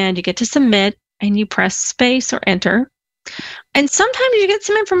to the end, you get to submit, and you press space or enter. And sometimes you get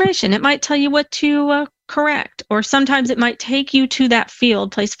some information. It might tell you what to correct, or sometimes it might take you to that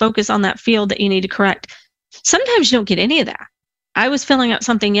field, place focus on that field that you need to correct. Sometimes you don't get any of that. I was filling out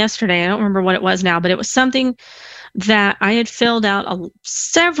something yesterday. I don't remember what it was now, but it was something that I had filled out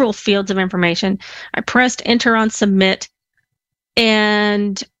several fields of information. I pressed enter on submit,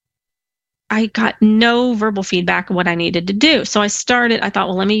 and I got no verbal feedback of what I needed to do. So I thought,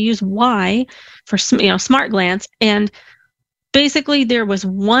 well, let me use Y for Smart Glance. And basically there was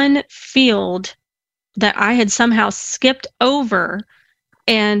one field that I had somehow skipped over,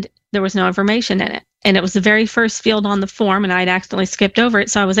 and there was no information in it. And it was the very first field on the form, and I'd accidentally skipped over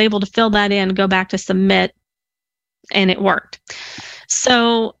it. So I was able to fill that in, go back to submit, and it worked.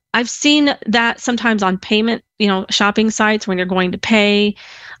 So I've seen that sometimes on payment, shopping sites when you're going to pay.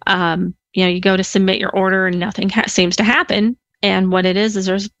 You go to submit your order and nothing seems to happen. And what it is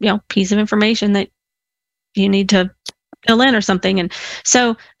there's, piece of information that you need to fill in or something. And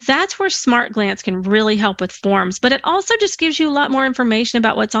so that's where Smart Glance can really help with forms, but it also just gives you a lot more information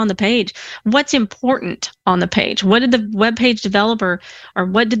about what's on the page, what's important on the page. What did the web page developer or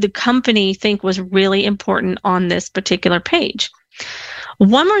what did the company think was really important on this particular page?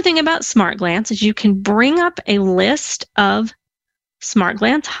 One more thing about Smart Glance is you can bring up a list of Smart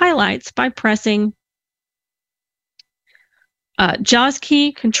Glance highlights by pressing JAWS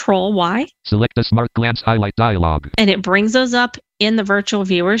key, Control Y. Select the Smart Glance highlight dialog. And it brings those up in the virtual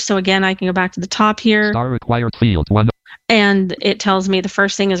viewer. So again, I can go back to the top here. Star required field 1. And it tells me the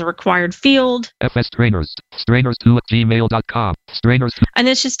first thing is a required field. FS Strainers, strainers2@gmail.com. Strainers. And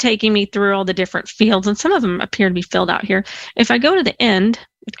it's just taking me through all the different fields. And some of them appear to be filled out here. If I go to the end,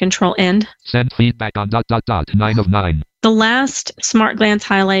 with Control End. Send feedback on ... 9 of 9. The last Smart Glance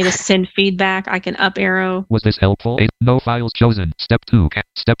highlight is send feedback. I can up arrow. Was this helpful? No files chosen. Step 2.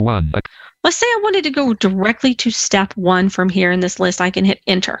 Step 1. Let's say I wanted to go directly to step 1 from here in this list. I can hit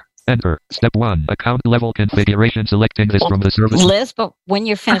enter. Enter. Step 1. Account level configuration. Selecting this from the service. Liz, but when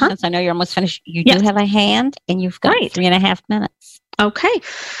you're finished, since I know you're almost finished, you do have a hand and you've got 3.5 minutes. Okay.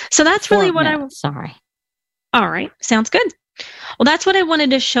 So that's really what Sorry. All right. Sounds good. Well, that's what I wanted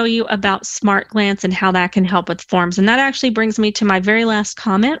to show you about Smart Glance and how that can help with forms. And that actually brings me to my very last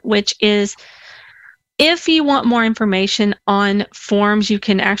comment, which is if you want more information on forms, you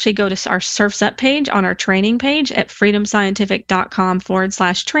can actually go to our Surf's Up page on our training page at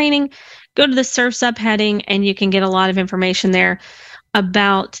freedomscientific.com/training. Go to the Surf's Up heading and you can get a lot of information there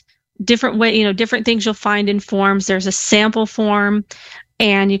about different things you'll find in forms. There's a sample form.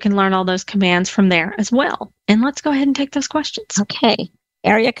 And you can learn all those commands from there as well. And let's go ahead and take those questions. Okay.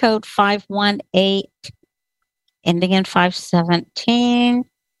 Area code 518, ending in 517.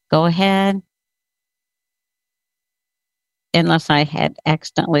 Go ahead. Unless I had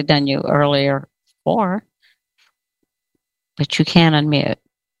accidentally done you earlier before. But you can unmute.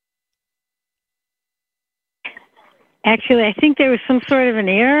 Actually, I think there was some sort of an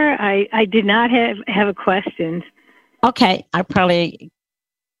error. I did not have a question. Okay. I probably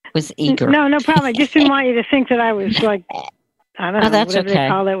was eager. No problem. I just didn't want you to think that I was like, I don't know, whatever they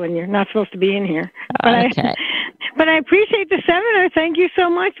call it when you're not supposed to be in here. But but I appreciate the seminar. Thank you so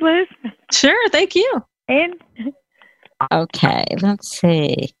much, Liz. Sure. Thank you. And okay, let's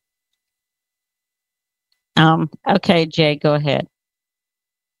see. Okay, Jay, go ahead.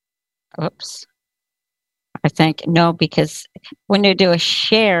 Oops. I think no, because when you do a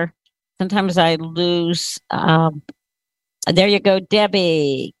share, sometimes I lose. There you go,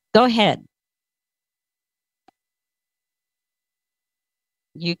 Debbie. Go ahead.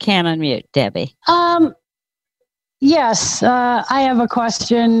 You can unmute, Debbie. Yes, I have a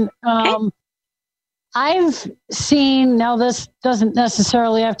question. I've seen, now this doesn't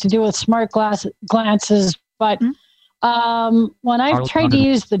necessarily have to do with Smart Glances, but when I've tried to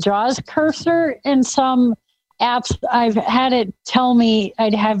use the JAWS cursor in some apps, I've had it tell me,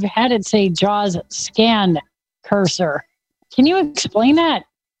 I'd have had it say JAWS scan cursor. Can you explain that?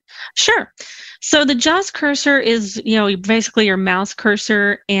 Sure. So the JAWS cursor is, basically your mouse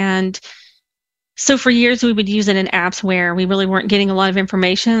cursor. And so for years we would use it in apps where we really weren't getting a lot of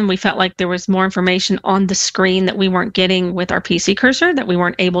information. We felt like there was more information on the screen that we weren't getting with our PC cursor that we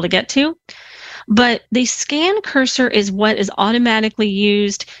weren't able to get to. But the scan cursor is what is automatically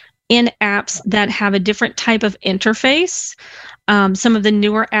used in apps that have a different type of interface. Some of the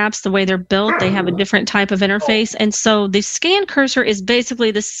newer apps, the way they're built, they have a different type of interface. And so the scan cursor is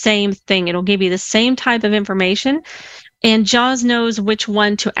basically the same thing. It'll give you the same type of information. And JAWS knows which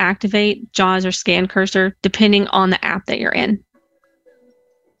one to activate, JAWS or scan cursor, depending on the app that you're in.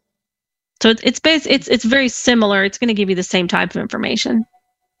 So it's very similar. It's going to give you the same type of information.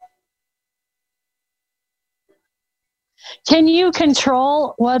 Can you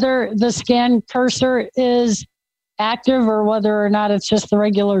control whether the scan cursor is active or whether or not it's just the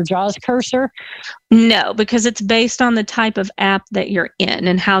regular JAWS cursor? No, because it's based on the type of app that you're in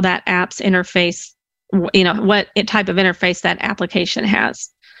and how that app's interface, what type of interface that application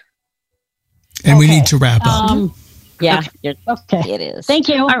has. And we need to wrap up. Yeah. Okay. It is. Thank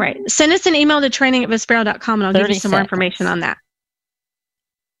you. All right. Send us an email to training@vispero.com and I'll give you some more information on that.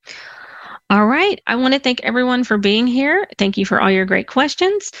 All right. I want to thank everyone for being here. Thank you for all your great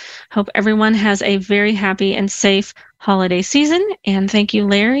questions. Hope everyone has a very happy and safe holiday season. And thank you,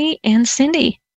 Larry and Cindy.